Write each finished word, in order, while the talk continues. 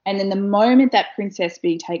And then the moment that princess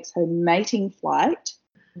bee takes her mating flight,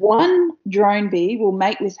 one drone bee will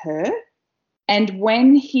mate with her, and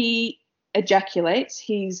when he ejaculates,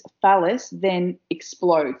 his phallus then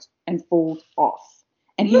explodes and falls off.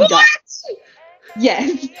 And he dies.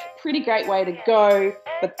 Yes, pretty great way to go,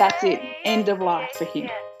 but that's it. End of life for him.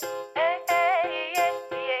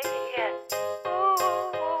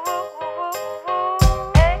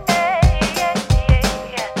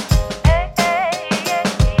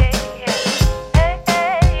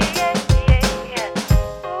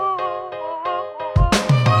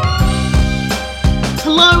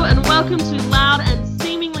 Hello and welcome to Loud and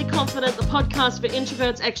Seemingly Confident, the podcast for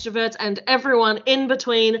introverts, extroverts, and everyone in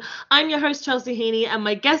between. I'm your host, Chelsea Heaney, and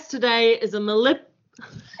my guest today is a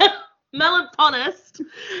melaponist,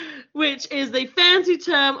 which is the fancy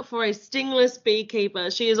term for a stingless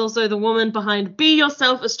beekeeper. She is also the woman behind Be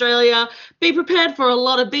Yourself Australia. Be prepared for a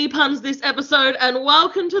lot of bee puns this episode, and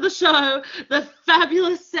welcome to the show, the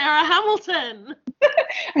fabulous Sarah Hamilton.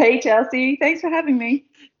 Hey, Chelsea. Thanks for having me.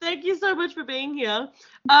 Thank you so much for being here.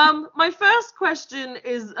 My first question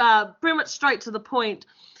is pretty much straight to the point.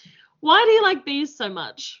 Why do you like bees so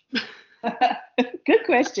much? Good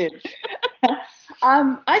question.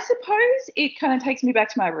 I suppose it kind of takes me back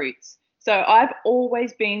to my roots. So I've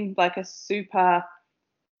always been like a super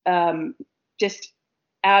just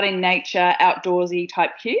out in nature, outdoorsy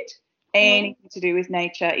type kid. Anything to do with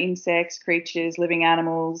nature, insects, creatures, living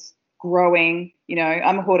animals, growing. You know,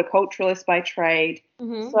 I'm a horticulturalist by trade.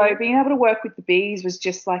 So being able to work with the bees was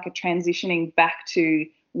just like a transitioning back to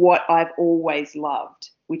what I've always loved,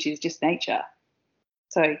 which is just nature.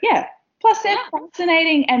 So, yeah. Plus, they're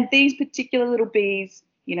fascinating, and these particular little bees,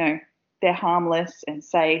 you know, they're harmless and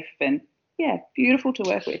safe and, yeah, beautiful to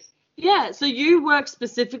work with. Yeah, so you work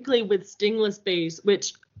specifically with stingless bees,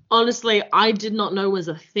 which honestly I did not know was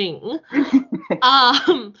a thing.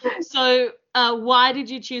 So why did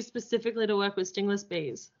you choose specifically to work with stingless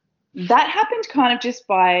bees? That happened kind of just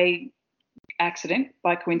by accident,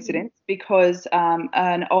 by coincidence, because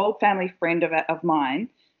an old family friend of mine,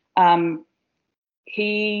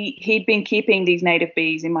 he'd been keeping these native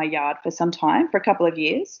bees in my yard for some time, for a couple of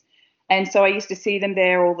years. And so I used to see them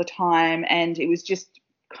there all the time, and it was just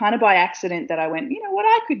kind of by accident that I went, you know what,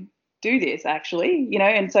 I could do this actually, you know.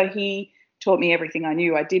 And so he taught me everything I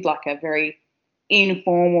knew. I did like a very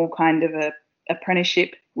informal kind of a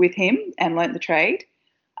apprenticeship with him and learnt the trade.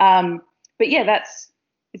 But yeah,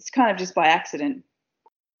 it's kind of just by accident.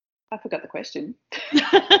 I forgot the question.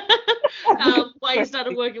 Why you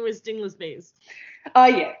started working with stingless bees? Oh,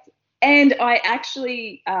 yes. And I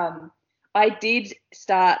actually, I did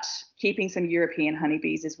start keeping some European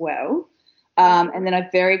honeybees as well. And then I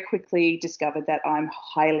very quickly discovered that I'm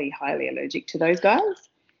highly, highly allergic to those guys.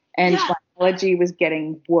 And my allergy was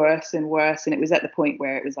getting worse and worse. And it was at the point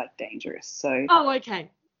where it was like dangerous. So,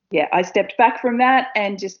 okay. Yeah, I stepped back from that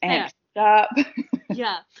and just amped up.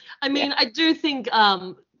 Yeah. I mean, I do think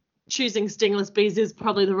choosing stingless bees is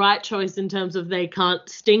probably the right choice in terms of they can't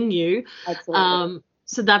sting you. Absolutely.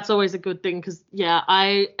 So that's always a good thing because,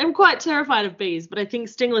 I am quite terrified of bees, but I think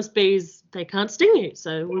stingless bees, they can't sting you,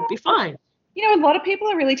 so it would be fine. You know, a lot of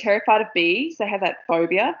people are really terrified of bees. They have that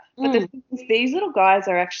phobia. But the thing is, these little guys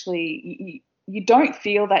are actually, you don't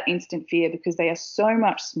feel that instant fear because they are so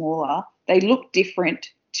much smaller. They look different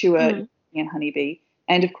to a European honeybee.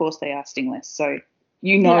 And, of course, they are stingless. So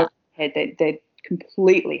you know that they're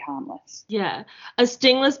completely harmless. Yeah. Are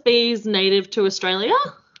stingless bees native to Australia?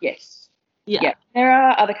 Yes. Yeah. There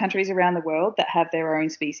are other countries around the world that have their own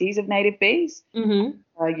species of native bees.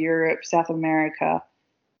 Europe, South America.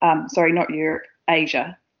 Not Europe,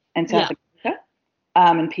 Asia and South America,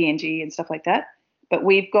 and PNG and stuff like that. But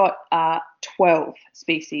we've got 12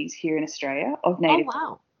 species here in Australia of native. Oh,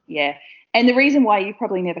 wow. Yeah. And the reason why you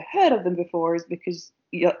probably never heard of them before is because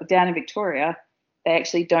down in Victoria, they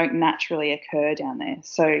actually don't naturally occur down there.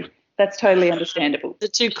 So that's totally understandable. They're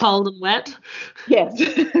too cold and wet? Yes.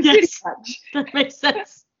 Pretty much. That makes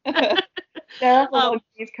sense. They're up along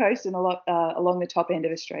the East Coast and a lot along the top end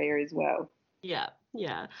of Australia as well. Yeah.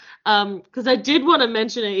 Because I did want to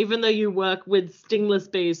mention it, even though you work with stingless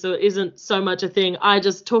bees, so it isn't so much a thing.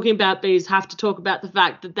 Talking about bees, have to talk about the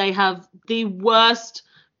fact that they have the worst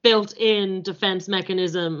built-in defense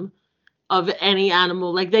mechanism of any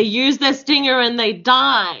animal. Like, they use their stinger and they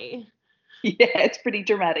die. Yeah, it's pretty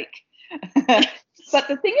dramatic. But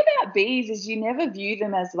the thing about bees is you never view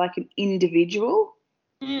them as like an individual.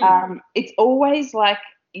 It's always like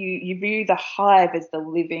you view the hive as the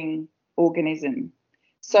living organism.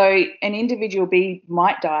 So an individual bee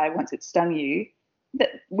might die once it's stung you,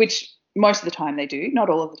 which most of the time they do, not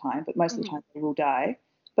all of the time, but most of the time they will die.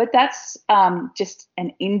 But that's just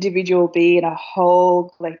an individual bee in a whole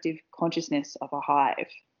collective consciousness of a hive.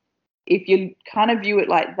 If you kind of view it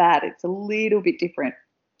like that, it's a little bit different.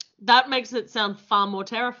 That makes it sound far more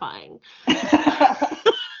terrifying.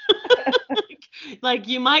 Like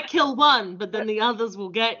you might kill one, but then the others will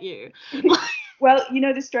get you. Well,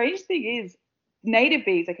 the strange thing is native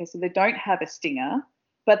bees, okay, so they don't have a stinger,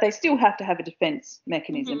 but they still have to have a defense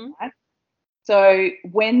mechanism, right? So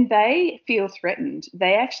when they feel threatened,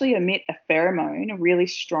 they actually emit a pheromone, a really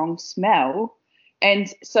strong smell. And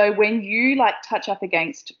so when you like touch up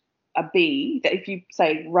against a bee, that if you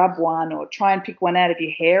say rub one or try and pick one out of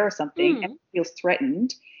your hair or something and it feels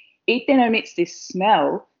threatened, it then emits this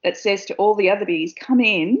smell that says to all the other bees, come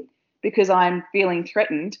in because I'm feeling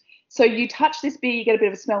threatened. So you touch this bee, you get a bit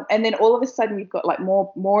of a smell, and then all of a sudden you've got like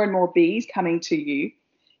more and more bees coming to you.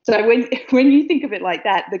 So when you think of it like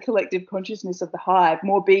that, the collective consciousness of the hive,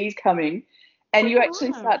 more bees coming, and you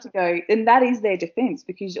actually start to go, and that is their defense,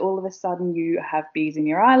 because all of a sudden you have bees in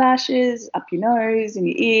your eyelashes, up your nose, in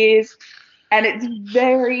your ears, and it's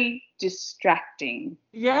very distracting.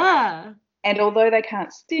 Yeah. And although they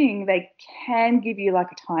can't sting, they can give you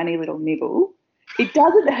like a tiny little nibble. It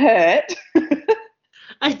doesn't hurt.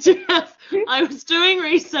 I was doing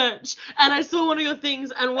research and I saw one of your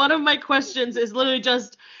things, and one of my questions is literally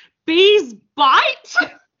just, bees bite?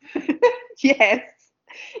 Yes.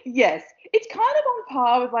 It's kind of on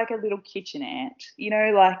par with like a little kitchen ant,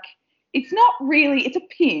 like it's not really, it's a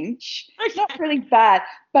pinch. It's not really bad.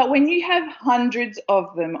 But when you have hundreds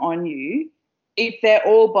of them on you, if they're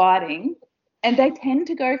all biting, and they tend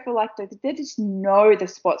to go for like, they just know the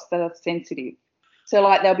spots that are sensitive. So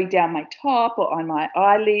like they'll be down my top or on my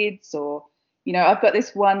eyelids, or, I've got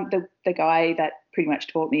this one, the guy that pretty much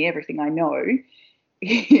taught me everything I know.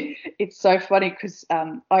 It's so funny because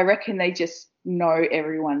I reckon they just know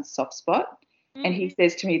everyone's soft spot. And he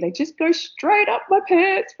says to me, they just go straight up my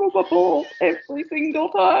pants for my balls every single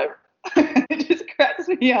time. It just cracks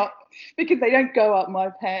me up because they don't go up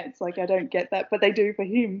my pants. Like, I don't get that, but they do for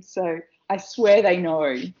him. So I swear they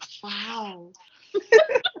know. Wow.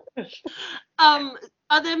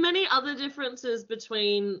 Are there many other differences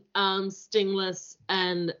between stingless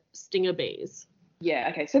and stinger bees? Yeah,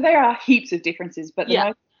 okay. So there are heaps of differences, but the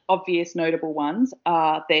most obvious notable ones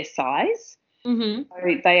are their size. So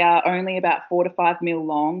they are only about 4 to 5 mil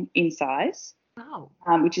long in size,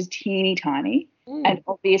 which is teeny tiny. And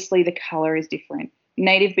obviously the colour is different.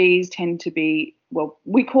 Native bees tend to be, well,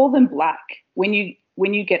 we call them black. When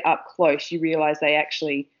you get up close, you realise they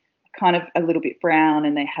actually kind of a little bit brown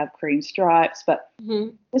and they have cream stripes, but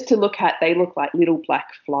just to look at, they look like little black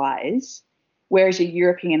flies, whereas a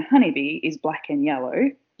European honeybee is black and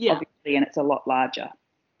yellow, obviously, and it's a lot larger.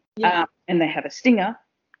 And they have a stinger.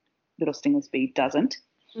 Little stingless bee doesn't.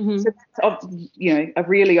 So that's, a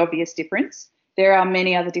really obvious difference. There are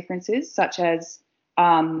many other differences, such as,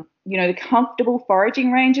 the comfortable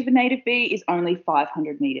foraging range of a native bee is only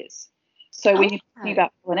 500 metres. So when you're talking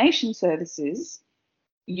about pollination services,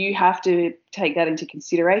 you have to take that into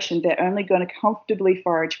consideration. They're only going to comfortably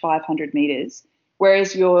forage 500 metres,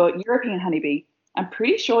 whereas your European honeybee, I'm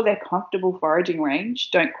pretty sure their comfortable foraging range,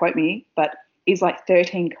 don't quote me, but is like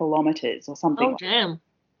 13 kilometres or something. Oh, damn.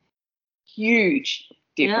 Huge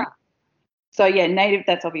difference. So, native,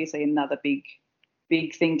 that's obviously another big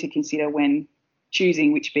thing to consider when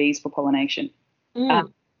choosing which bees for pollination.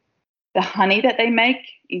 The honey that they make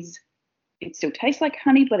it still tastes like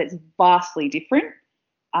honey, but it's vastly different.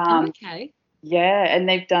 Yeah, and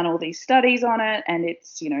they've done all these studies on it, and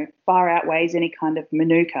it's, far outweighs any kind of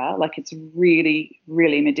manuka. Like, it's really,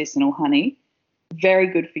 really medicinal honey. Very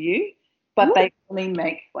good for you, but they only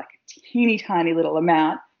make like a teeny tiny little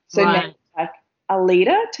amount. So maybe like a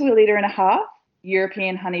litre to a litre and a half.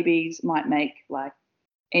 European honeybees might make like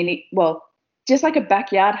just like a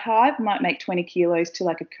backyard hive might make 20 kilos to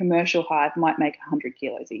like a commercial hive might make 100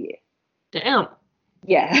 kilos a year. Damn.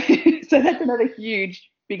 Yeah. So that's another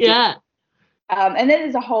huge, big difference. And then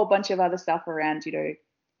there's a whole bunch of other stuff around,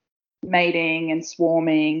 mating and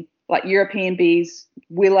swarming. Like European bees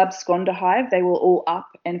will abscond a hive. They will all up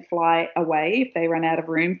and fly away if they run out of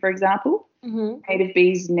room, for example. Native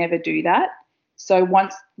bees never do that. So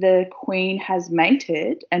once the queen has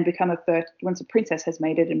mated and once a princess has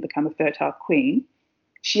mated and become a fertile queen,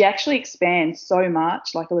 she actually expands so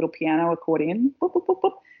much, like a little piano accordion, boop, boop, boop,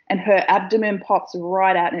 boop, and her abdomen pops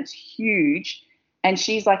right out and it's huge. And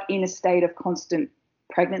she's like in a state of constant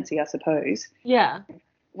pregnancy, I suppose. Yeah.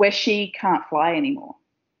 Where she can't fly anymore.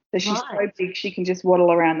 So she's so big she can just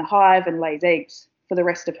waddle around the hive and lays eggs for the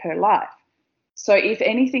rest of her life. So if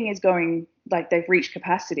anything is going, like they've reached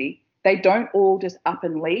capacity, they don't all just up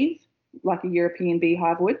and leave. like a European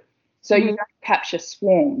beehive would. So you don't capture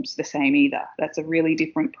swarms the same either. That's a really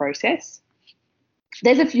different process.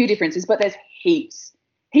 There's a few differences, but there's heaps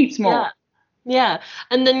more. Yeah.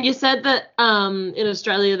 And then you said that in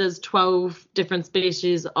Australia there's 12 different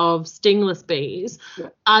species of stingless bees. Yeah.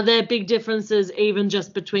 Are there big differences even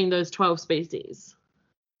just between those 12 species?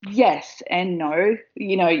 Yes and no.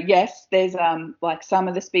 Yes, there's like some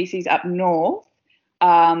of the species up north,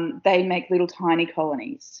 they make little tiny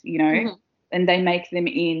colonies, and they make them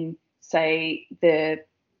in, say, the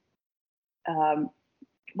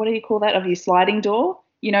what do you call that, of your sliding door,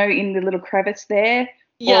 in the little crevice there,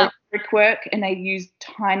 or brickwork, and they use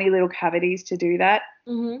tiny little cavities to do that.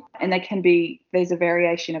 And there's a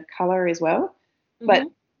variation of colour as well. But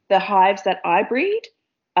the hives that I breed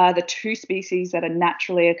are the two species that are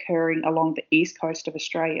naturally occurring along the east coast of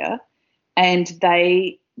Australia, and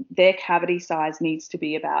their cavity size needs to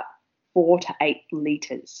be about 4 to 8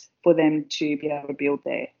 litres for them to be able to build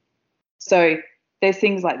there. So there's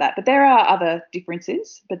things like that. But there are other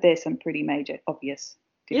differences, but there's some pretty major, obvious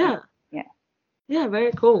differences. Yeah,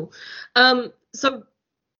 very cool. So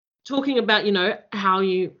talking about, how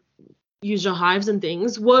you use your hives and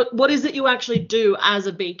things, what is it you actually do as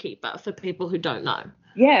a beekeeper for people who don't know?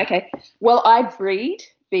 Yeah, okay. Well, I breed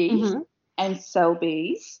bees and sell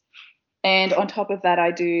bees. And on top of that,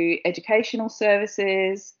 I do educational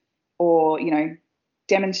services or,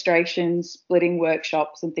 demonstrations, splitting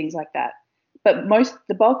workshops and things like that. But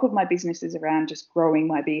the bulk of my business is around just growing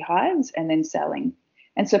my beehives and then selling.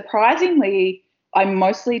 And surprisingly, I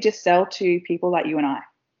mostly just sell to people like you and I.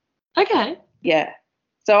 Okay. Yeah.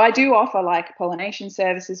 So I do offer like pollination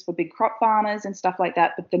services for big crop farmers and stuff like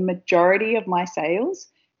that. But the majority of my sales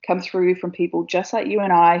come through from people just like you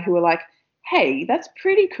and I who are like, hey, that's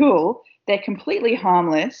pretty cool. They're completely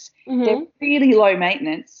harmless. They're really low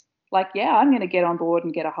maintenance. Like, yeah, I'm going to get on board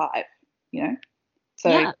and get a hive,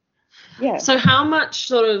 So, yeah. So how much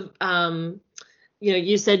sort of,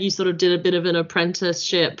 you said you sort of did a bit of an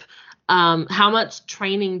apprenticeship. How much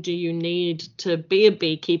training do you need to be a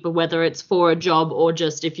beekeeper, whether it's for a job or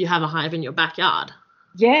just if you have a hive in your backyard?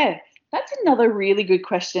 Yeah, that's another really good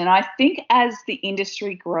question. I think as the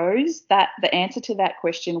industry grows, that the answer to that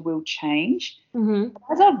question will change.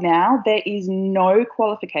 As of now, there is no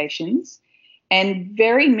qualifications and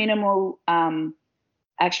very minimal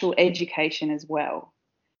actual education as well.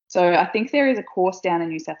 So I think there is a course down in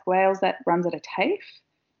New South Wales that runs at a TAFE,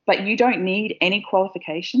 but you don't need any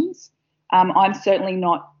qualifications. I'm certainly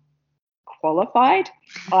not qualified.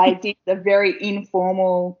 I did a very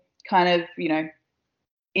informal kind of,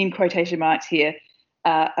 in quotation marks here,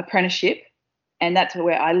 apprenticeship, and that's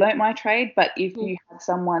where I learnt my trade. But if you had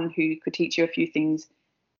someone who could teach you a few things,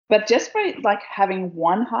 but just for like having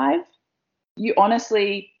one hive, you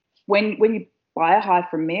honestly, when you buy a hive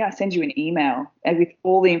from me, I send you an email and with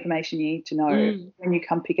all the information you need to know. When you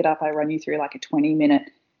come pick it up, I run you through like a 20-minute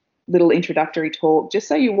little introductory talk, just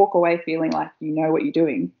so you walk away feeling like you know what you're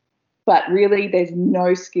doing. But really, there's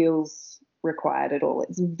no skills required at all.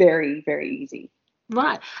 It's very, very easy.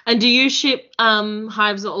 Right. And do you ship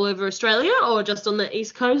hives all over Australia or just on the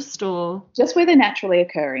East Coast or? Just where they're naturally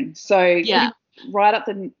occurring. So right up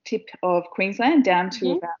the tip of Queensland down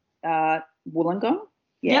to about Wollongong.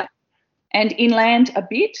 Yeah. And inland a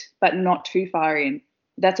bit, but not too far in.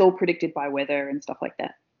 That's all predicted by weather and stuff like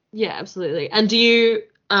that. Yeah, absolutely. And do you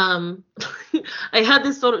I had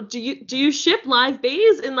this sort of, do you ship live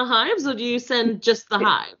bees in the hives or do you send just the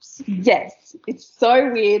hives? Yes. It's so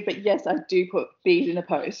weird, but yes, I do put bees in the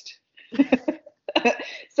post.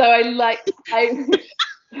 So I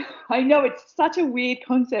know it's such a weird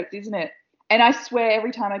concept, isn't it? And I swear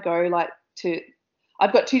every time I go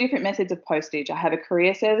I've got two different methods of postage. I have a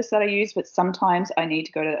courier service that I use, but sometimes I need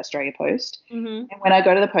to go to Australia Post. And when I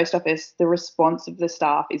go to the post office, the response of the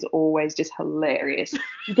staff is always just hilarious.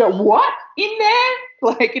 You go, what? In there?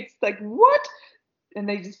 Like, it's like, what? And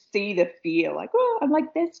they just see the fear. Like, oh, I'm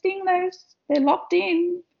like, they're stingless. They're locked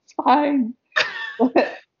in. It's fine.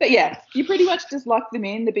 But yeah, you pretty much just lock them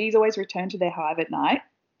in. The bees always return to their hive at night.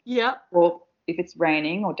 Yeah. Or if it's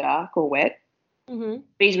raining or dark or wet.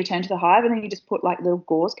 Bees return to the hive, and then you just put like little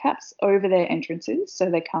gauze caps over their entrances so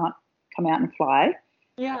they can't come out and fly.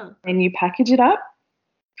 Yeah. And you package it up.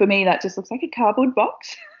 For me, that just looks like a cardboard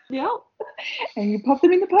box. Yeah. And you pop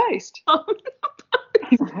them in the post.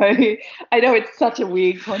 So, I know it's such a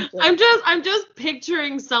weird concept. I'm just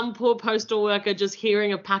picturing some poor postal worker just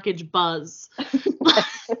hearing a package buzz.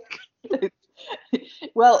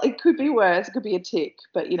 Well, it could be worse. It could be a tick,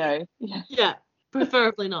 but Yeah,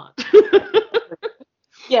 preferably not.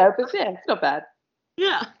 Yeah, but yeah, it's not bad.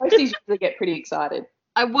 Yeah. Posties usually get pretty excited.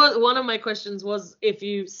 One of my questions was if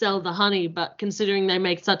you sell the honey, but considering they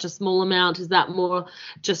make such a small amount, is that more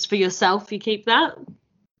just for yourself? You keep that?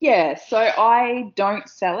 Yeah, so I don't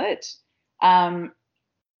sell it, and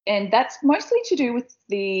that's mostly to do with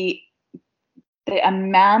the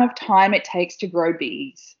amount of time it takes to grow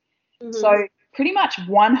bees. Mm-hmm. So pretty much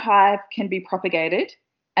one hive can be propagated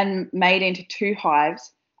and made into 2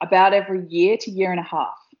 hives about every year to year and a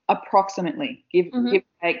half, approximately, give or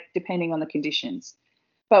take, depending on the conditions.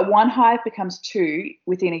 But one hive becomes 2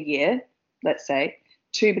 within a year, let's say.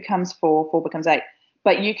 2 becomes 4, 4 becomes 8.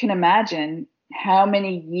 But you can imagine how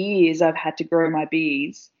many years I've had to grow my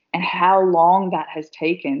bees and how long that has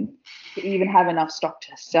taken to even have enough stock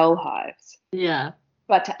to sell hives. Yeah.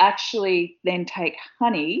 But to actually then take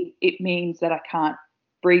honey, it means that I can't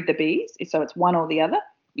breed the bees. So it's one or the other.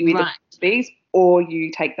 You either breed the bees or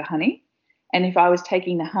you take the honey. And if I was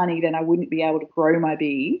taking the honey, then I wouldn't be able to grow my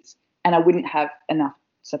bees and I wouldn't have enough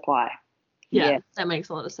supply. Yeah. That makes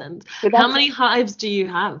a lot of sense. So how many hives do you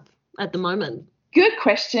have at the moment? Good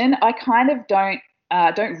question. I kind of don't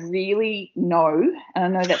really know, and I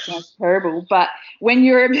know that sounds terrible, but when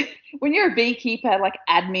you're a beekeeper, like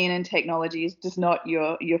admin and technology is just not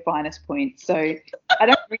your finest point. So I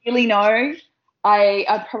don't really know.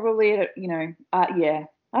 I probably, I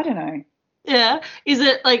don't know. Yeah. Is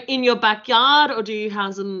it like in your backyard, or do you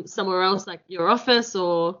house them somewhere else, like your office,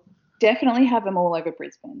 or? Definitely have them all over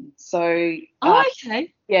Brisbane. So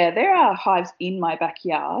okay. Yeah, there are hives in my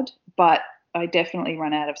backyard, but I definitely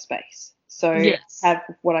run out of space. So I have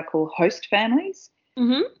what I call host families,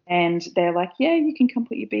 and they're like, yeah, you can come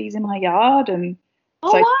put your bees in my yard, and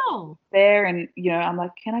wow, there, and I'm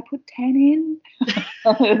like, can I put 10 in?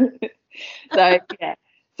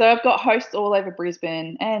 So I've got hosts all over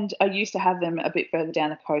Brisbane, and I used to have them a bit further down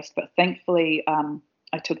the coast, but thankfully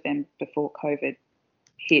I took them before COVID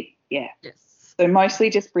hit. Yeah. Yes. So mostly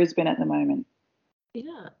just Brisbane at the moment.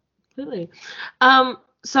 Yeah, clearly.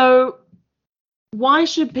 So why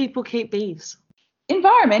should people keep bees?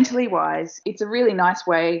 Environmentally wise, it's a really nice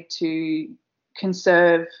way to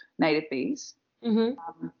conserve native bees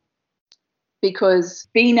because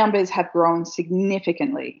bee numbers have grown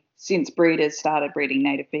significantly since breeders started breeding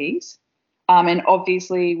native bees. And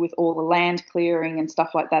obviously with all the land clearing and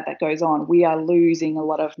stuff like that goes on, we are losing a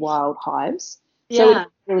lot of wild hives. Yeah. So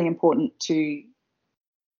it's really important to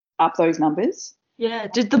up those numbers. Yeah.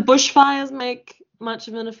 Did the bushfires make much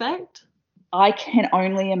of an effect? I can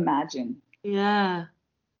only imagine. Yeah.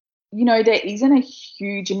 There isn't a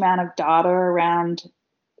huge amount of data around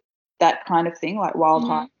that kind of thing, like wild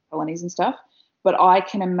hive colonies and stuff. But I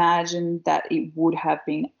can imagine that it would have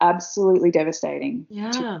been absolutely devastating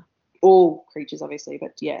to all creatures, obviously,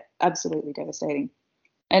 but absolutely devastating.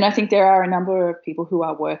 And I think there are a number of people who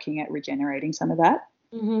are working at regenerating some of that.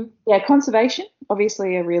 Yeah, conservation,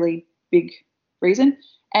 obviously a really big reason.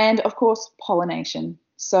 And, of course, pollination.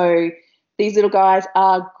 So these little guys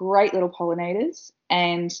are great little pollinators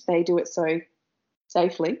and they do it so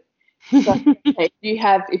safely. So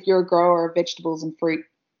if you're a grower of vegetables and fruit,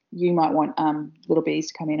 you might want little bees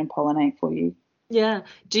to come in and pollinate for you. Yeah.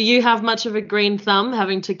 Do you have much of a green thumb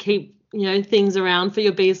having to keep, things around for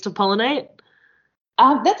your bees to pollinate?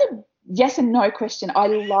 That's a yes and no question. I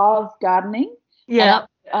love gardening. Yeah.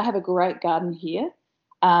 I have a great garden here.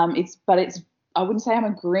 I wouldn't say I'm a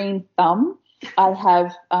green thumb. I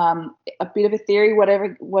have a bit of a theory,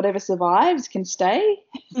 whatever survives can stay.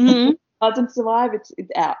 Doesn't survive, it's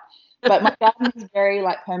out. But my garden is very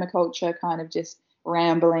like permaculture, kind of just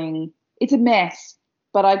rambling. It's a mess,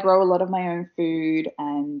 but I grow a lot of my own food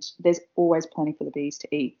and there's always plenty for the bees to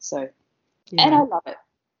eat. So, and I love it.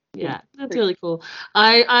 Yeah, that's really cool.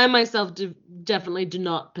 I myself definitely do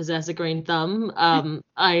not possess a green thumb.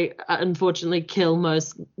 I unfortunately kill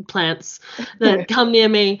most plants that come near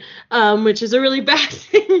me, which is a really bad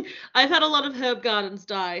thing. I've had a lot of herb gardens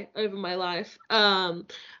die over my life.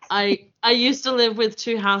 I used to live with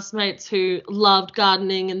 2 housemates who loved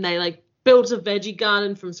gardening, and they built a veggie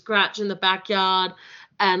garden from scratch in the backyard.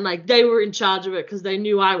 And they were in charge of it because they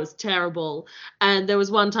knew I was terrible. And there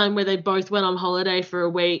was one time where they both went on holiday for a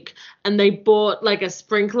week and they bought a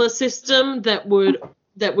sprinkler system that would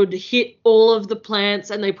hit all of the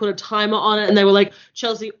plants, and they put a timer on it, and they were like,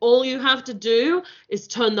 Chelsea, all you have to do is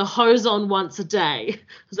turn the hose on once a day. I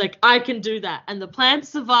was like, I can do that. And the plants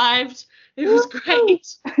survived. It was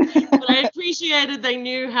great. But I appreciated they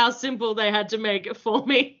knew how simple they had to make it for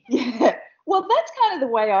me. Yeah. Well, that's kind of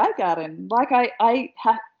the way I garden. I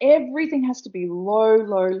have everything has to be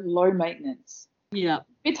low maintenance. Yeah.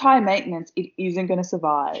 If it's high maintenance, it isn't going to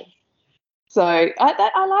survive. So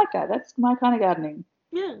I like that. That's my kind of gardening.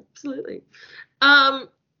 Yeah, absolutely.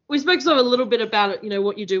 we spoke sort of a little bit about it, you know,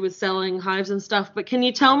 what you do with selling hives and stuff, but can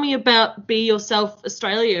you tell me about Be Yourself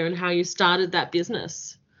Australia and how you started that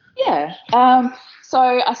business? Yeah. So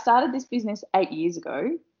I started this business 8 years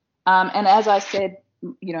ago. And as I said,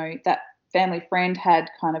 you know, that family friend had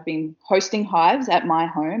kind of been hosting hives at my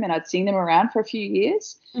home, and I'd seen them around for a few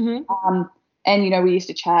years. And, you know, we used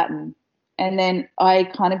to chat, and then I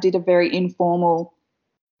kind of did a very informal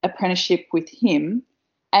apprenticeship with him.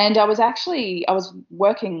 And I was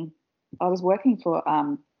working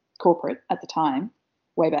for corporate at the time,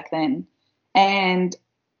 way back then. And,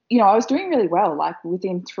 you know, I was doing really well. Like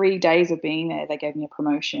within 3 days of being there, they gave me a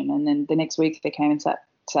promotion. And then the next week they came and sat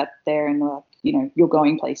there and were like, you know, you're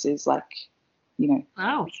going places, like, you know,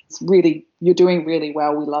 wow, you're doing really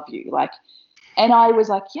well. We love you. Like, and I was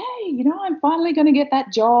like, yay, you know, I'm finally going to get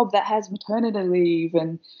that job that has maternity leave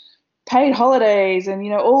and paid holidays and,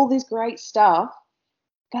 you know, all this great stuff.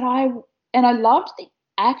 But I loved the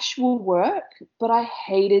actual work, but I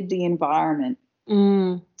hated the environment.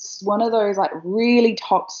 It's one of those like really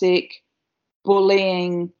toxic,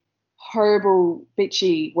 bullying, horrible,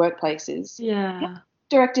 bitchy workplaces. Yeah. Not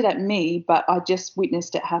directed at me, but I just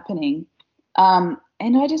witnessed it happening. And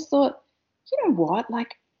I just thought, you know what?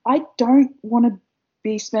 Like, I don't want to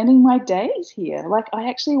be spending my days here. Like, I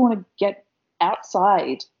actually want to get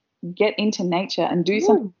outside, get into nature and do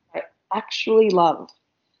something I actually love.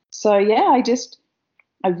 So, yeah,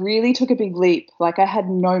 I really took a big leap. Like, I had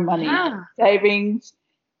no money, savings,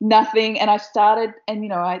 nothing. And I started, and, you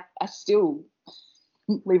know, I still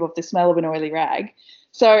leave off the smell of an oily rag.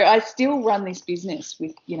 So I still run this business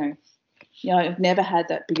with, you know, I've never had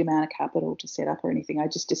that big amount of capital to set up or anything. I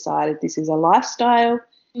just decided this is a lifestyle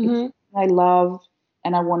I love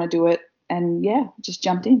and I want to do it. And, yeah, just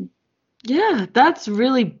jumped in. Yeah, that's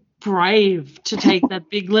really brave to take that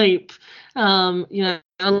big leap. You know,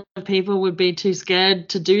 a lot of people would be too scared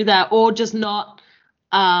to do that, or just not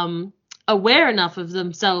aware enough of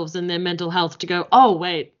themselves and their mental health to go, oh,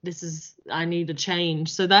 wait, I need a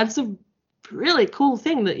change. So that's a really cool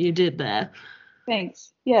thing that you did there.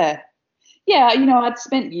 Thanks. Yeah. Yeah, you know, I'd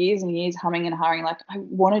spent years and years humming and hawing, like, I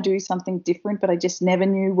want to do something different, but I just never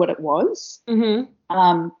knew what it was.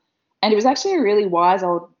 And it was actually a really wise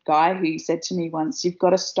old guy who said to me once, you've got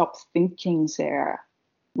to stop thinking, Sarah.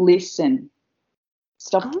 Listen.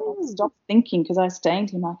 Stop thinking, because I was saying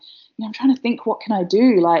to him, I'm trying to think, what can I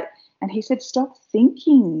do? Like, and he said, stop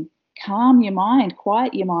thinking. Calm your mind,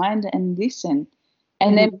 quiet your mind and listen.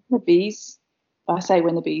 And then when the bees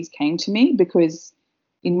came to me, because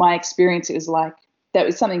in my experience, it was like that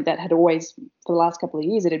was something that had always, for the last couple of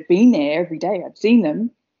years, it had been there every day. I'd seen them.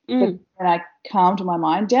 But when I calmed my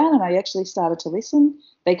mind down and I actually started to listen,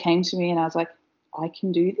 they came to me and I was like, I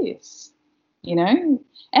can do this, you know?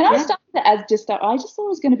 And I started I just thought it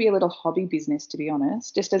was going to be a little hobby business, to be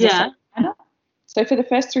honest, just as a side earner. So for the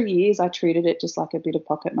first 3 years, I treated it just like a bit of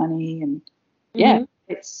pocket money. And,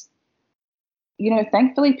 it's, you know,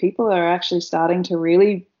 thankfully people are actually starting to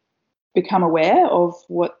really become aware of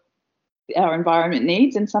what our environment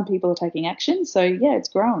needs, and some people are taking action. So, yeah, it's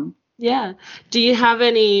grown. Yeah. Do you have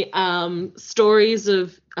any stories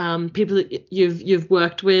of people that you've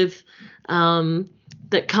worked with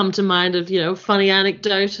that come to mind of, you know, funny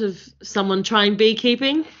anecdote of someone trying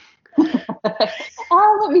beekeeping?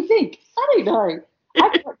 Let me think. I don't know.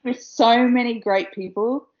 I've worked with so many great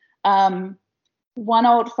people. One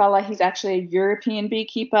old fella, he's actually a European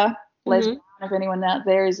beekeeper. Les Brown, if anyone out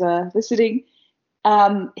there is listening.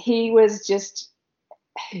 He was just,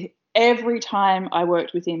 every time I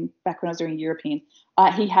worked with him back when I was doing European,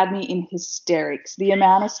 he had me in hysterics. The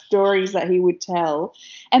amount of stories that he would tell,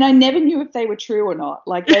 and I never knew if they were true or not.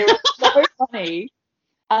 Like, they were so funny.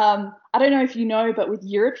 I don't know if you know, but with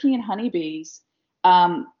European honeybees,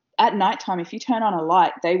 at nighttime, if you turn on a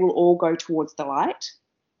light, they will all go towards the light.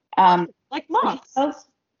 Like moths.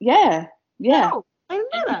 Yeah. Oh, I didn't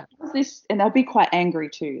know that. And they'll be quite angry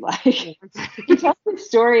too. Like, he tells this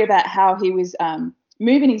story about how he was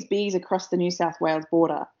moving his bees across the New South Wales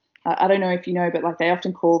border. I don't know if you know, but like they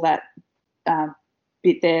often call that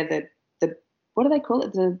bit there the what do they call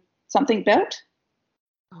it? The something belt?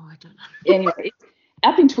 Oh, I don't know. Anyway,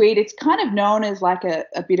 up in Tweed, it's kind of known as like a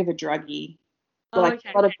bit of a druggie. A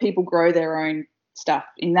lot of people grow their own stuff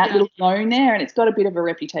in that little zone there, and it's got a bit of a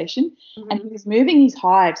reputation. And he was moving his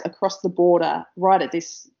hives across the border right at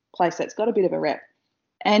this place that's got a bit of a rep.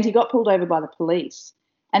 And he got pulled over by the police.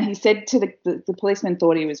 And he said to the policeman,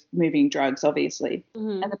 thought he was moving drugs, obviously.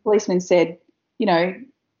 And the policeman said, you know,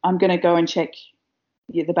 I'm going to go and check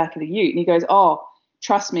the back of the ute. And he goes, oh,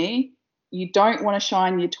 trust me, you don't want to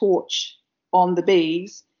shine your torch on the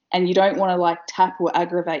bees, and you don't want to like tap or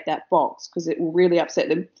aggravate that box because it will really upset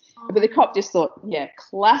them. But the cop just thought, yeah,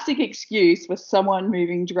 classic excuse for someone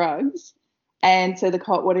moving drugs. And so the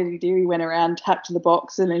cop, what did he do? He went around, tapped the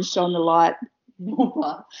box, and then shone the light. He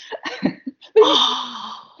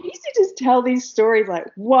used to just tell these stories like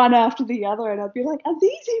one after the other, and I'd be like, are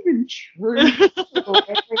these even true?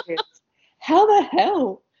 How the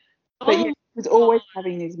hell? But yeah, he was always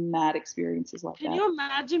having these mad experiences like that. Can you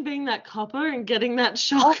imagine being that copper and getting that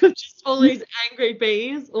shock of just all these angry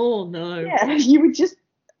bees? Oh no. Yeah, you would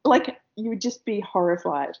just be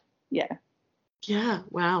horrified. Yeah. Yeah,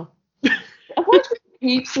 wow. I've worked with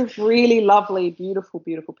heaps of really lovely, beautiful,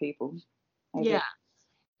 beautiful people. Yeah.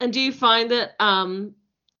 And do you find that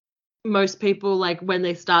most people, like when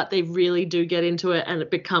they start, they really do get into it and it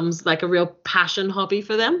becomes like a real passion hobby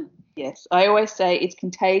for them? Yes. I always say it's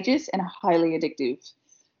contagious and highly addictive,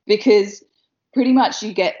 because pretty much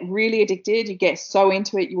you get really addicted. You get so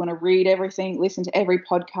into it. You want to read everything, listen to every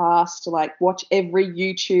podcast, like watch every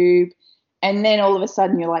YouTube. And then all of a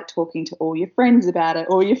sudden you're like talking to all your friends about it,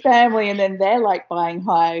 or your family, and then they're like buying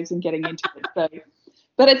hives and getting into it. So,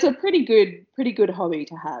 but it's a pretty good hobby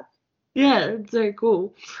to have. Yeah, it's very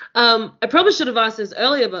cool. I probably should have asked this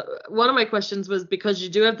earlier, but one of my questions was, because you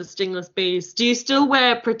do have the stingless bees, do you still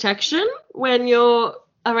wear protection when you're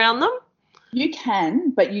around them? You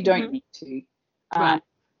can, but you don't need to. Right.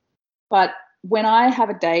 But when I have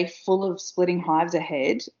a day full of splitting hives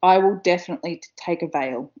ahead, I will definitely take a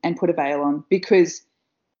veil and put a veil on, because,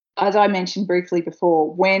 as I mentioned briefly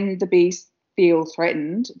before, when the bees feel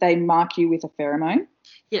threatened, they mark you with a pheromone.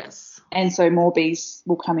 Yes. And so more bees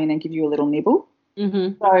will come in and give you a little nibble.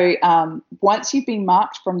 Mm-hmm. So once you've been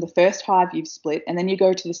marked from the first hive you've split, and then you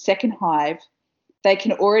go to the second hive, they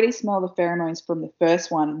can already smell the pheromones from the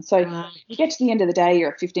first one. So you get to the end of the day,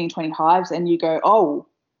 you're at 15, 20 hives, and you go, oh,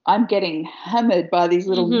 I'm getting hammered by these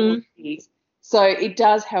little bees. So it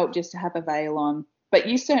does help just to have a veil on. But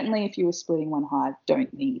you certainly, if you were splitting one hive,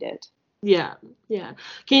 don't need it. Yeah, yeah.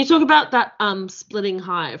 Can you talk about that splitting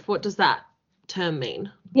hive? What does that term mean?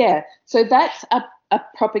 Yeah, so that's a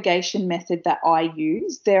propagation method that I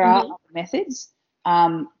use. There are other methods.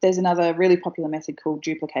 There's another really popular method called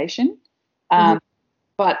duplication.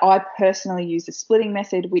 But I personally use the splitting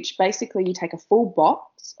method, which basically you take a full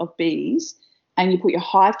box of bees and you put your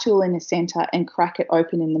hive tool in the center and crack it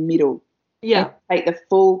open in the middle. Yeah. And take the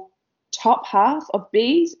full top half of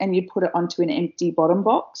bees and you put it onto an empty bottom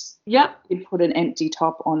box. Yep. You put an empty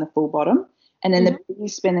top on the full bottom. And then the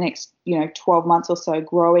bees spend the next, 12 months or so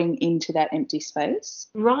growing into that empty space.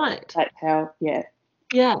 Right. That's how, yeah.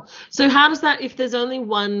 Yeah. So how does that, if there's only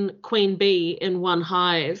one queen bee in one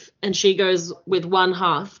hive and she goes with one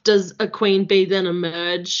half, does a queen bee then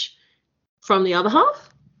emerge from the other half?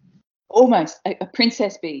 Almost. A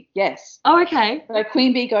princess bee, yes. Oh, okay. So a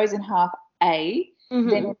queen bee goes in half A,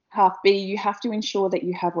 then in half B, you have to ensure that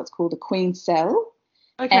you have what's called a queen cell.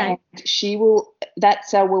 Okay. And that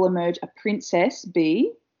cell will emerge a princess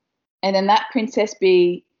bee, and then that princess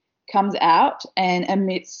bee comes out and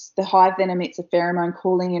the hive then emits a pheromone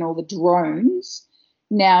calling in all the drones.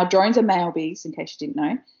 Now, drones are male bees, in case you didn't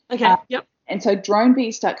know. Okay, yep. And so drone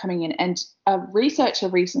bees start coming in, and a researcher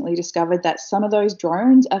recently discovered that some of those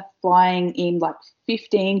drones are flying in like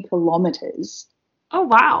 15 kilometres. Oh,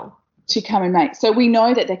 wow. To come and mate. So we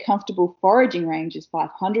know that their comfortable foraging range is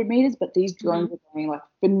 500 metres, but these drones are going like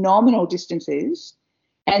phenomenal distances,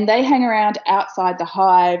 and they hang around outside the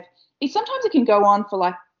hive. Sometimes it can go on for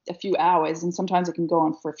like a few hours, and sometimes it can go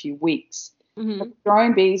on for a few weeks. But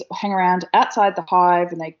drone bees hang around outside the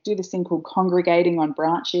hive, and they do this thing called congregating on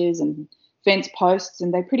branches and fence posts,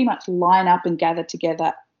 and they pretty much line up and gather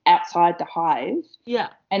together outside the hive. Yeah.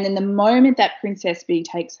 And then the moment that princess bee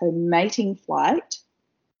takes her mating flight,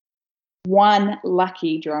 one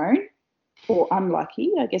lucky drone, or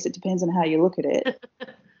unlucky, I guess it depends on how you look at it,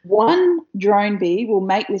 one drone bee will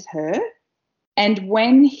mate with her, and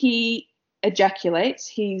when he ejaculates,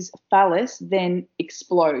 his phallus then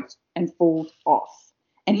explodes and falls off,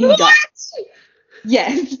 and he dies.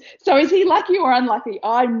 Yes. So is he lucky or unlucky?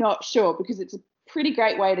 I'm not sure, because it's a pretty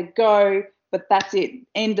great way to go, but that's it.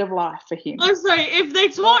 End of life for him. I'm sorry, if they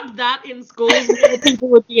taught that in schools, more people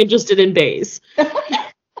would be interested in bees.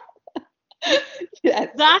 Yes.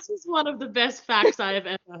 That is one of the best facts I have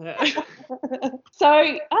ever heard. So,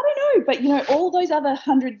 I don't know, but, all those other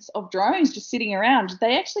hundreds of drones just sitting around,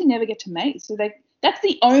 they actually never get to mate. So that's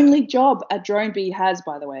the only job a drone bee has,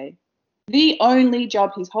 by the way. The only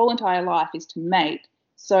job his whole entire life is to mate.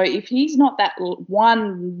 So if he's not that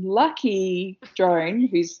one lucky drone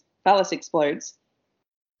whose phallus explodes,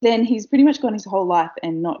 then he's pretty much gone his whole life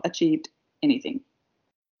and not achieved anything.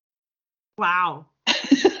 Wow.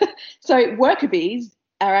 So worker bees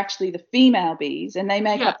are actually the female bees, and they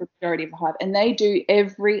make Yeah. up the majority of the hive, and they do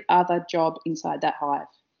every other job inside that hive.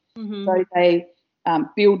 Mm-hmm. So they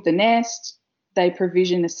build the nest, they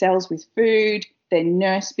provision the cells with food, they're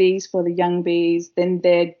nurse bees for the young bees, then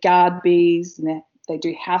they're guard bees, and they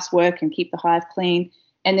do housework and keep the hive clean,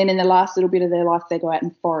 and then in the last little bit of their life, they go out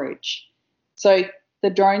and forage. So the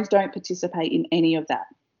drones don't participate in any of that.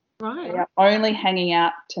 Right. They are only hanging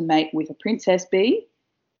out to mate with a princess bee.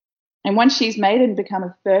 And once she's mated and become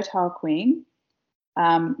a fertile queen,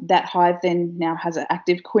 that hive then now has an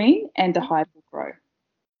active queen, and the hive will grow.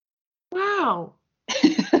 Wow.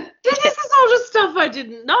 This is all just stuff I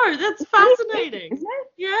didn't know. That's fascinating. Isn't it?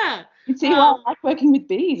 Yeah. You see why I like working with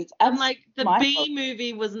bees. It's I'm like, the bee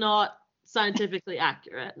movie was not scientifically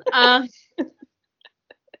accurate.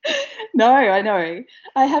 No, I know.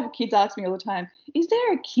 I have kids ask me all the time, is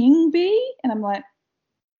there a king bee? And I'm like,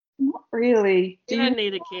 not really. You don't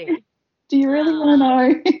need a king. Do you really want to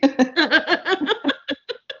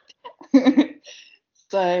know?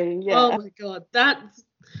 So, yeah. Oh, my God.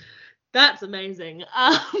 That's amazing.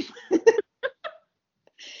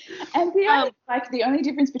 And the only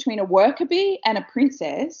difference between a worker bee and a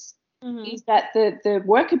princess is that the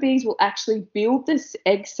worker bees will actually build this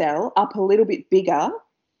egg cell up a little bit bigger,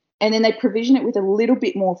 and then they provision it with a little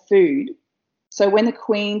bit more food. So when the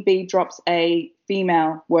queen bee drops a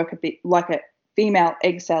female worker bee, like a female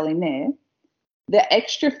egg cell in there, the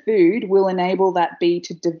extra food will enable that bee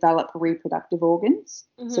to develop reproductive organs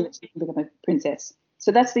so that she can become a princess.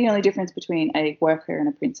 So that's the only difference between a worker and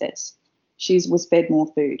a princess. She was fed more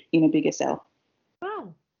food in a bigger cell.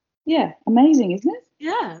 Wow. Yeah, amazing, isn't it?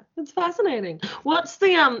 Yeah, it's fascinating. What's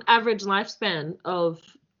the average lifespan of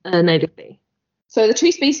a native bee? So the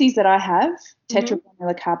two species that I have,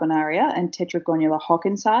 Tetragonula carbonaria and Tetragonula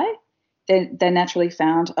hawkinsii, they're naturally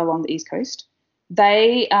found along the East Coast.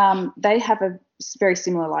 They have a very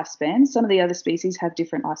similar lifespan. Some of the other species have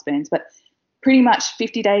different lifespans, but pretty much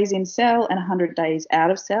 50 days in cell and 100 days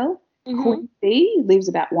out of cell. Queen bee lives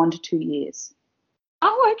about 1 to 2 years.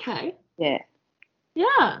 Oh, okay. Yeah.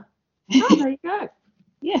 Yeah. Oh, there you go.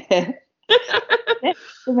 Yeah.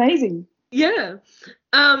 It's amazing. Yeah.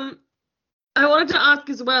 I wanted to ask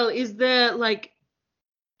as well, is there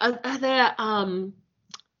are there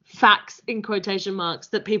facts in quotation marks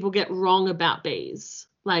that people get wrong about bees?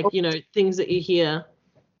 Like, things that you hear.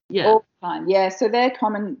 Yeah. All the time. Yeah. So they're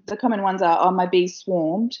common. The common ones are, oh, my bees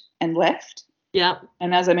swarmed and left. Yeah.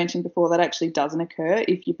 And as I mentioned before, that actually doesn't occur.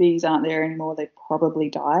 If your bees aren't there anymore, they probably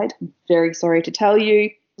died. I'm very sorry to tell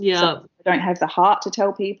you. Yeah. So they don't have the heart to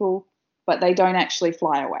tell people, but they don't actually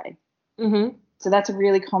fly away. Mm-hmm. So that's a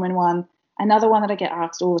really common one. Another one that I get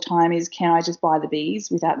asked all the time is, can I just buy the bees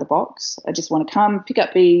without the box? I just want to come, pick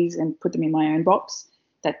up bees and put them in my own box.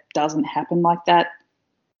 That doesn't happen like that.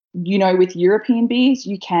 With European bees,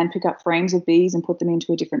 you can pick up frames of bees and put them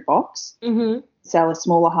into a different box, sell a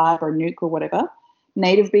smaller hive or a nuke or whatever.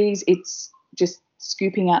 Native bees, it's just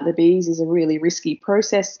scooping out the bees is a really risky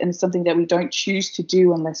process, and it's something that we don't choose to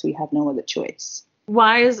do unless we have no other choice.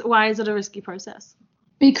 Why is it a risky process?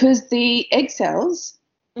 Because the egg cells,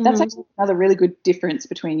 that's actually another really good difference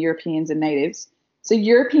between Europeans and natives. So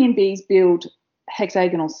European bees build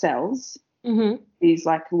hexagonal cells, these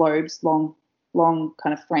like lobes, long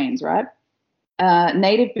kind of frames, right?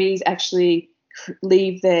 Native bees actually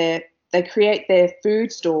they create their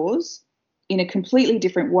food stores in a completely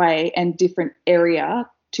different way and different area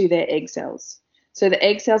to their egg cells. So the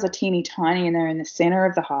egg cells are teeny tiny and they're in the center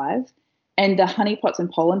of the hive, and the honey pots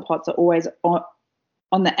and pollen pots are always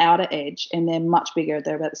on the outer edge, and they're much bigger.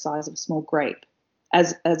 They're about the size of a small grape,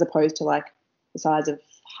 as opposed to like the size of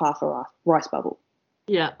half a rice bubble.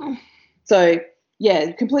 Yeah. So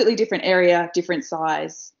yeah, completely different area, different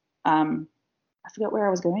size. I forgot where I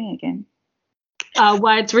was going again.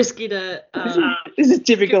 Why it's risky to. This is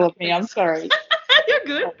typical of me. I'm sorry. You're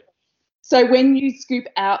good. So when you scoop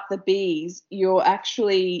out the bees, you're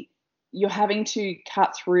having to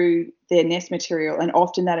cut through their nest material, and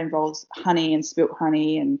often that involves honey and spilt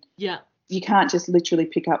honey, and you can't just literally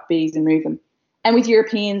pick up bees and move them. And with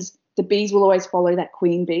Europeans, the bees will always follow that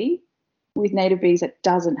queen bee. With native bees, that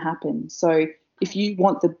doesn't happen. So if you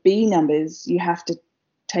want the bee numbers, you have to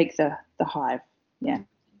take the hive. Yeah.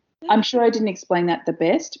 I'm sure I didn't explain that the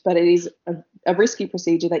best, but it is a risky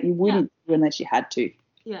procedure that you wouldn't do unless you had to.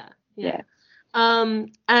 Yeah.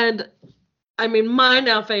 And I mean, my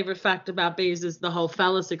now favorite fact about bees is the whole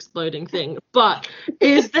phallus exploding thing. But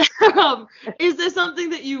is there something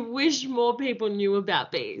that you wish more people knew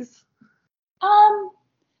about bees?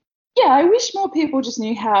 Yeah, I wish more people just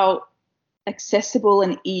knew how accessible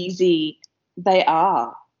and easy they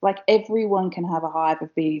are. like everyone can have a hive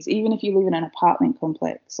of bees, even if you live in an apartment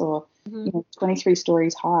complex or 23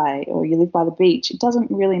 stories high, or you live by the beach. It doesn't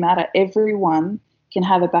really matter. Everyone can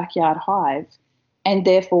have a backyard hive and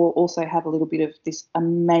therefore also have a little bit of this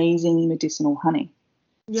amazing medicinal honey.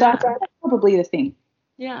 Yeah. So I'd say that's probably the thing.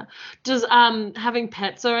 Yeah. Does having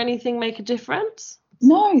pets or anything make a difference?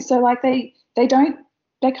 No. So like they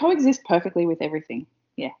coexist perfectly with everything.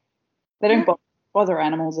 Yeah. They don't bother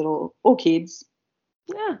animals at all, or kids.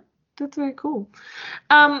 Yeah, that's very cool.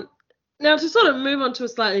 Now to sort of move on to a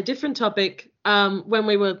slightly different topic, when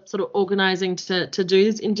we were sort of organizing to do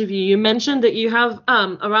this interview, you mentioned that you have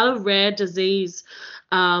a rather rare disease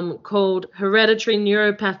called hereditary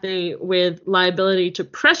neuropathy with liability to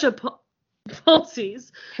pressure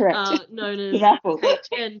palsies, known as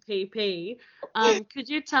HNPP. Could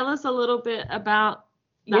you tell us a little bit about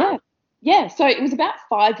that? Yeah. So it was about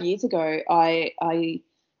 5 years ago. I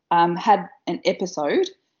had an episode.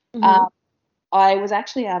 I was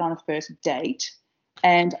actually out on a first date,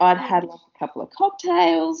 and I'd had like a couple of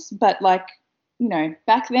cocktails, but like, you know,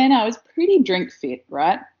 back then I was pretty drink fit,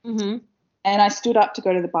 right? And I stood up to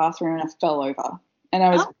go to the bathroom and I fell over, and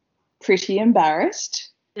I was pretty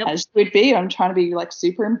embarrassed, as would be. I'm trying to be like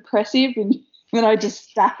super impressive, and then I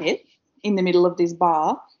just sat it in the middle of this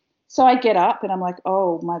bar. So I get up and I'm like,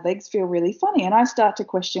 oh, my legs feel really funny, and I start to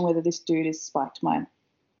question whether this dude has spiked my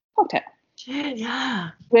cocktail.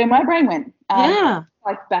 Yeah. Where my brain went.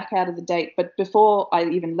 Like back out of the date. But before I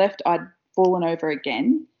even left, I'd fallen over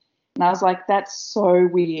again. And I was like, that's so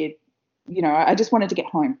weird. You know, I just wanted to get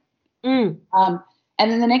home. And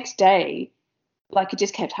then the next day, like it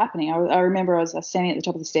just kept happening. I remember I was standing at the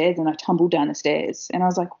top of the stairs and I tumbled down the stairs. And I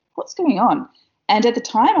was like, what's going on? And at the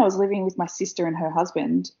time I was living with my sister and her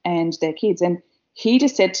husband and their kids. And he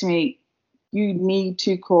just said to me, you need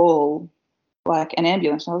to call like an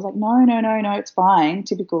ambulance. And I was like, no, it's fine.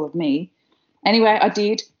 Typical of me. Anyway, I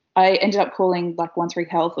did. I ended up calling like 13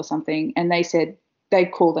 Health or something, and they said they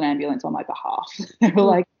called an ambulance on my behalf. They were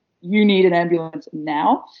like, you need an ambulance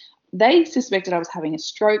now. They suspected I was having a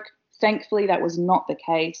stroke. Thankfully, that was not the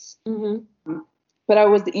case. But I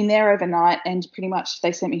was in there overnight, and pretty much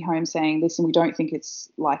they sent me home saying, listen, we don't think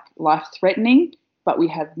it's like life-threatening, but we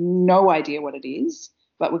have no idea what it is,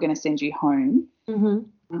 but we're going to send you home.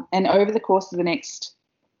 And over the course of the next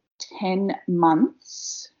 10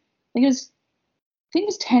 months, I think it was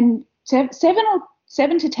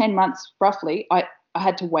 7 to 10 months roughly, I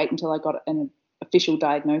had to wait until I got an official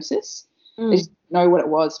diagnosis. I just didn't know what it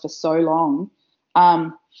was for so long.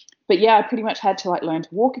 But yeah, I pretty much had to like learn to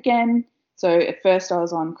walk again. So at first I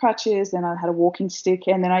was on crutches, then I had a walking stick,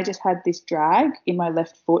 and then I just had this drag in my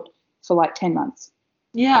left foot for like 10 months.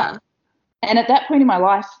 Yeah. And at that point in my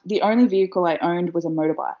life, the only vehicle I owned was a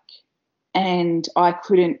motorbike, and I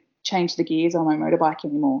couldn't change the gears on my motorbike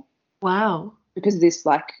anymore. Wow. Because of this,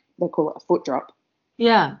 like, they call it a foot drop.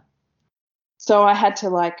 Yeah. So I had to,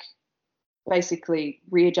 like, basically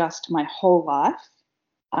readjust my whole life.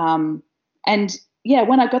 And, yeah,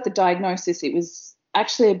 when I got the diagnosis, it was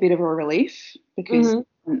actually a bit of a relief because it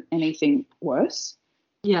wasn't anything worse.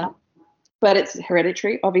 Yeah. But it's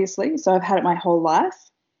hereditary, obviously, so I've had it my whole life.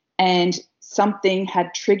 And something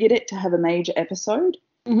had triggered it to have a major episode.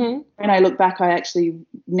 When I look back, I actually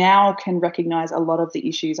now can recognize a lot of the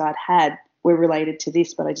issues I'd had were related to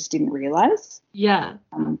this, but I just didn't realize. Yeah.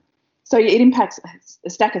 So it impacts a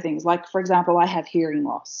stack of things. Like, for example, I have hearing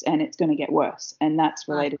loss, and it's going to get worse, and that's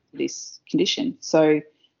related to this condition. So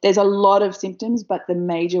there's a lot of symptoms, but the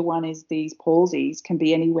major one is these palsies can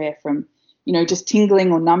be anywhere from, you know, just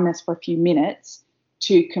tingling or numbness for a few minutes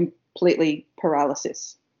to completely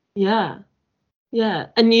paralysis. Yeah. Yeah.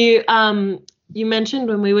 And you mentioned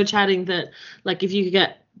when we were chatting that, like, if you could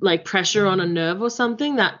get like pressure on a nerve or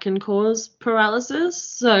something, that can cause paralysis.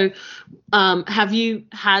 So have you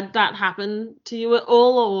had that happen to you at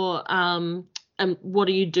all, or and what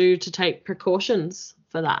do you do to take precautions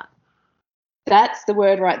for that? That's the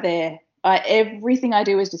word right there. Everything I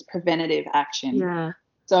do is just preventative action. Yeah.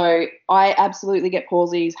 So I absolutely get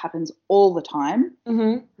palsies, happens all the time.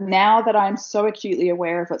 Now that I'm so acutely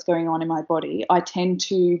aware of what's going on in my body, I tend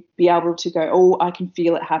to be able to go, oh, I can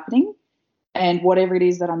feel it happening. And whatever it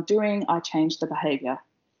is that I'm doing, I change the behaviour.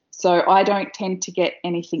 So I don't tend to get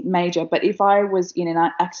anything major. But if I was in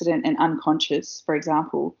an accident and unconscious, for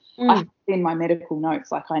example, I have in my medical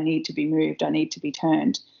notes, like I need to be moved, I need to be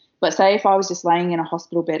turned. But say if I was just laying in a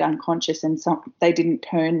hospital bed unconscious and they didn't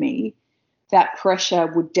turn me, that pressure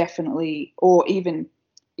would definitely, or even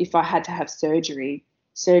if I had to have surgery,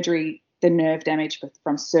 the nerve damage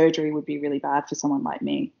from surgery would be really bad for someone like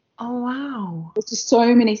me. Oh, wow. There's just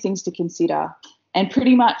so many things to consider. And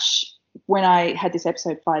pretty much when I had this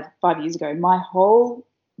episode 5 years ago, my whole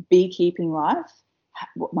beekeeping life,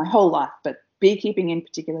 my whole life, but beekeeping in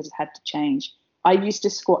particular just had to change. I used to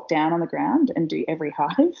squat down on the ground and do every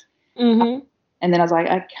hive. Mm-hmm. And then I was like,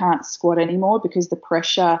 I can't squat anymore because the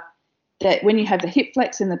pressure that when you have the hip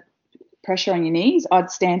flex and the pressure on your knees,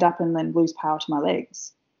 I'd stand up and then lose power to my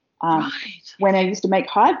legs. Right. When I used to make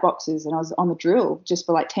hive boxes and I was on the drill just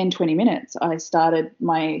for like 10, 20 minutes,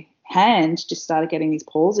 my hand just started getting these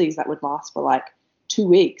palsies that would last for like 2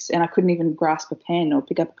 weeks, and I couldn't even grasp a pen or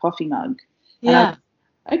pick up a coffee mug. Yeah.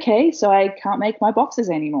 Okay, so I can't make my boxes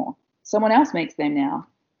anymore. Someone else makes them now.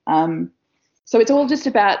 So it's all just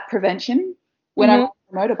about prevention. When I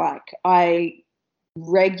ride a motorbike, I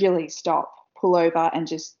regularly stop, pull over, and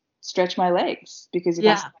just stretch my legs, because if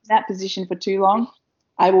I stay in that position for too long,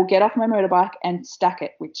 I will get off my motorbike and stack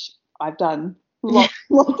it, which I've done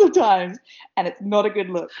lots of times, and it's not a good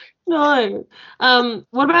look. No.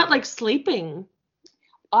 What about like sleeping?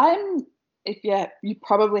 You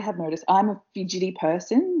probably have noticed, I'm a fidgety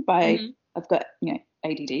person. I've got,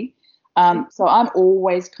 ADD. So I'm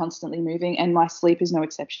always constantly moving, and my sleep is no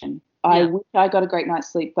exception. I wish I got a great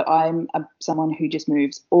night's sleep, but I'm someone who just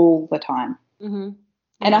moves all the time. Mm-hmm.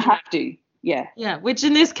 And I have to. Yeah. Yeah, which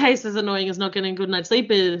in this case, as annoying as not getting a good night's sleep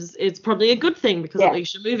is, it's probably a good thing, because at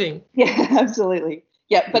least you're moving. Yeah, absolutely.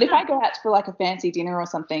 Yeah, but if I go out for like a fancy dinner or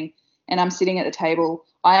something and I'm sitting at the table,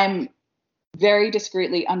 I'm very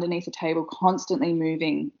discreetly underneath the table, constantly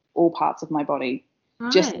moving all parts of my body.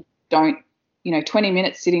 Right. Just don't, 20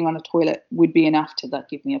 minutes sitting on a toilet would be enough to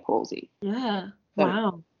give me a palsy. Yeah. So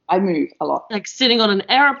wow. I move a lot. Like sitting on an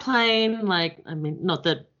aeroplane, not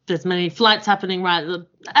that there's many flights happening right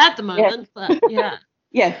at the moment, but yeah.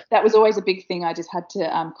 Yeah, that was always a big thing. I just had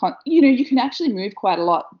to, you can actually move quite a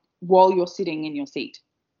lot while you're sitting in your seat.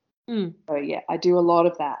 Mm. So, yeah, I do a lot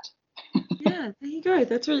of that. Yeah, there you go.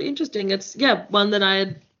 That's really interesting. It's, one that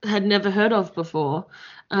I had never heard of before.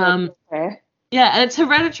 Okay. And it's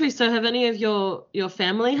hereditary. So have any of your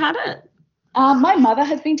family had it? My mother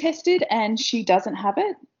has been tested and she doesn't have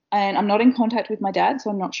it. And I'm not in contact with my dad, so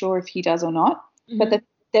I'm not sure if he does or not. Mm-hmm. But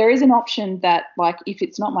there is an option that, like, if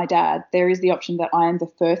it's not my dad, there is the option that I am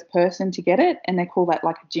the first person to get it, and they call that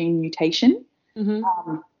like a gene mutation.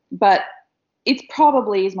 Mm-hmm. But it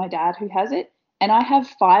probably is my dad who has it, and I have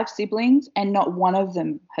 5 siblings, and not one of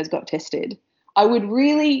them has got tested. I would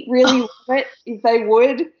really, really love it if they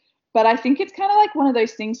would, but I think it's kind of like one of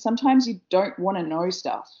those things. Sometimes you don't want to know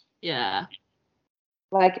stuff. Yeah.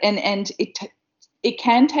 Like, and it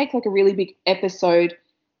can take like a really big episode.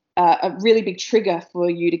 A really big trigger for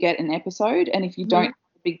you to get an episode, and if you don't have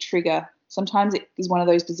a big trigger, sometimes it is one of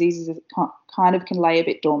those diseases that kind of can lay a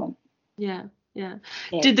bit dormant. Yeah.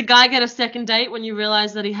 Did the guy get a second date when you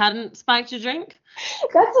realized that he hadn't spiked your drink?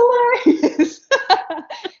 That's hilarious.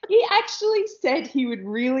 He actually said he would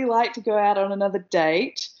really like to go out on another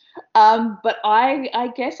date, but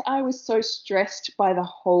I guess I was so stressed by the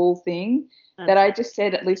whole thing that I just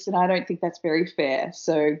said, listen, I don't think that's very fair.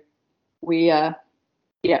 So we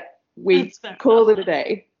called it a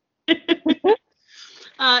day.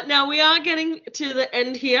 Now we are getting to the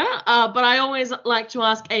end here, but I always like to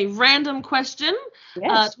ask a random question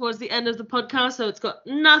towards the end of the podcast, so it's got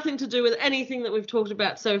nothing to do with anything that we've talked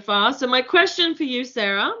about so far. So my question for you,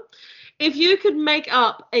 Sarah, if you could make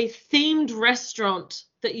up a themed restaurant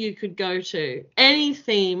that you could go to, any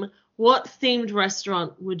theme, what themed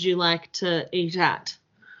restaurant would you like to eat at?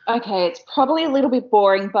 Okay, it's probably a little bit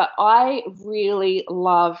boring, but I really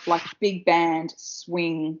love like big band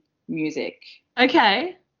swing music.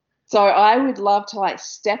 Okay. So I would love to like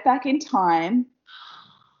step back in time,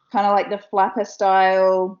 kind of like the flapper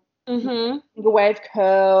style, finger wave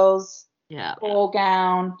curls, ball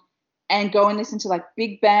gown, and go and listen to like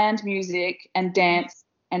big band music and dance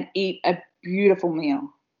and eat a beautiful meal.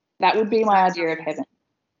 That would be my idea of heaven.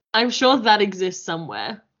 I'm sure that exists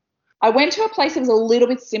somewhere. I went to a place that was a little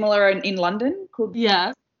bit similar in London called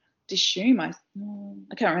Dishoom.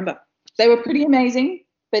 I can't remember. They were pretty amazing,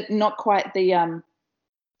 but not quite the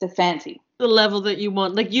fancy. The level that you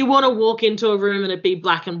want. Like, you want to walk into a room and it be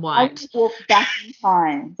black and white. I want to walk back in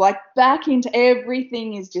time. Like, back into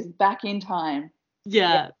everything is just back in time.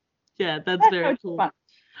 Yeah, that's very cool. Fun.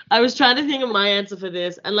 I was trying to think of my answer for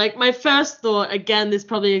this, and like my first thought, again, this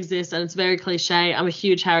probably exists and it's very cliche. I'm a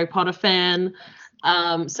huge Harry Potter fan.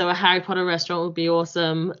 So a Harry Potter restaurant would be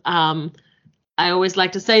awesome. I always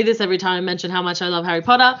like to say this every time I mention how much I love Harry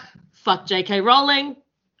Potter. Fuck J.K. Rowling.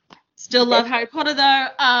 Still love Harry Potter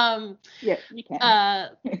though. Yeah, you can.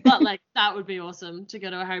 But like that would be awesome to go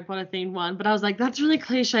to a Harry Potter themed one. But I was like, that's really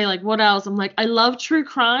cliche. Like, what else? I'm like, I love true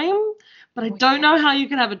crime, But I don't know how you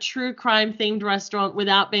can have a true crime themed restaurant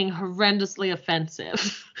without being horrendously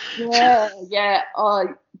offensive. Yeah. Oh,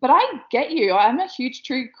 but I get you. I'm a huge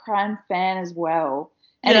true crime fan as well.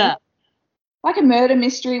 And yeah. Like a murder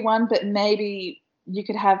mystery one, but maybe you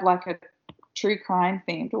could have like a true crime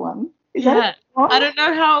themed one. I don't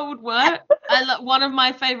know how it would work. One of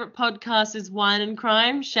my favorite podcasts is Wine and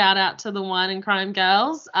Crime. Shout out to the Wine and Crime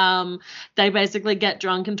girls. They basically get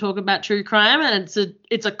drunk and talk about true crime, and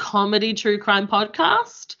it's a comedy true crime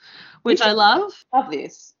podcast, which I love. Love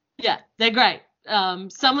this. Yeah, they're great.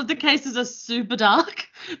 Some of the cases are super dark,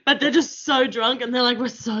 but they're just so drunk and they're like, we're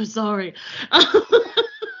so sorry.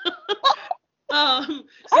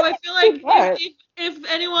 So I feel like if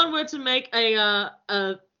anyone were to make a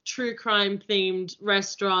true crime themed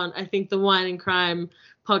restaurant, I think the Wine and Crime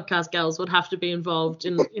podcast girls would have to be involved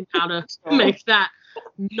in how to make that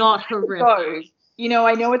not horrific. So,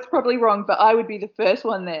 I know it's probably wrong, but I would be the first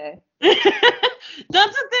one there.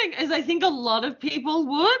 That's the thing, is I think a lot of people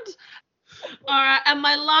would. All right, and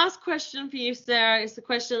my last question for you, Sarah, is the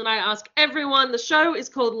question that I ask everyone. The show is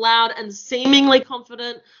called Loud and Seemingly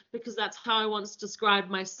Confident because that's how I once described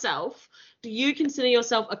myself. Do you consider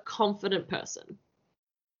yourself a confident person?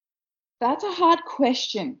 That's a hard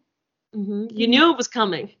question. Mm-hmm. You knew it was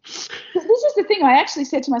coming. This is the thing. I actually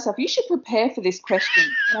said to myself, you should prepare for this question.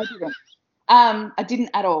 And I didn't. I didn't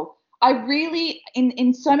at all. I really,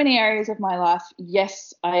 in so many areas of my life,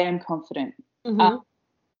 yes, I am confident. Mm-hmm.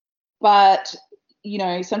 But,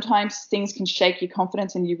 sometimes things can shake your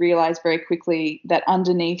confidence and you realize very quickly that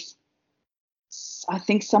underneath, I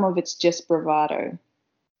think some of it's just bravado.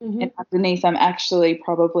 Mm-hmm. And underneath, I'm actually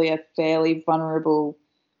probably a fairly vulnerable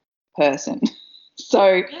person.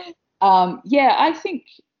 So, I think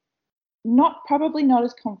probably not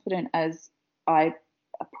as confident as I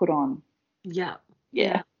put on. Yeah.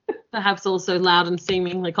 Perhaps also loud and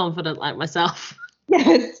seemingly confident like myself.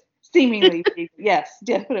 Yes. Seemingly, yes,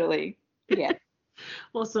 definitely. Yeah.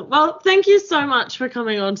 Awesome. Well, thank you so much for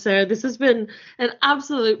coming on, Sarah. This has been an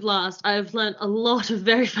absolute blast. I've learned a lot of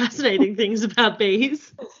very fascinating things about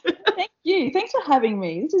bees. Thank you. Thanks for having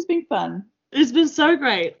me. This has been fun. It's been so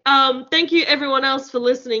great. Thank you everyone else for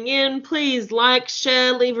listening in. Please like,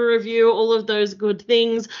 share, leave a review, all of those good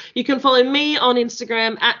things. You can follow me on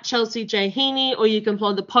Instagram at Chelsea J. Heaney, or you can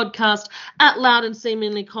follow the podcast at Loud and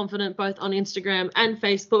Seemingly Confident, both on Instagram and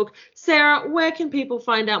Facebook. Sarah, where can people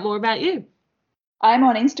find out more about you? I'm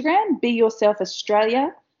on Instagram, Be Yourself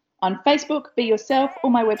Australia. On Facebook, Be Yourself,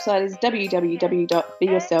 or my website is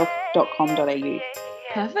www.beyourself.com.au.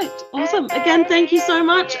 Perfect. Awesome. Again, thank you so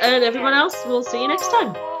much. And everyone else, we'll see you next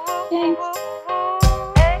time. Thanks.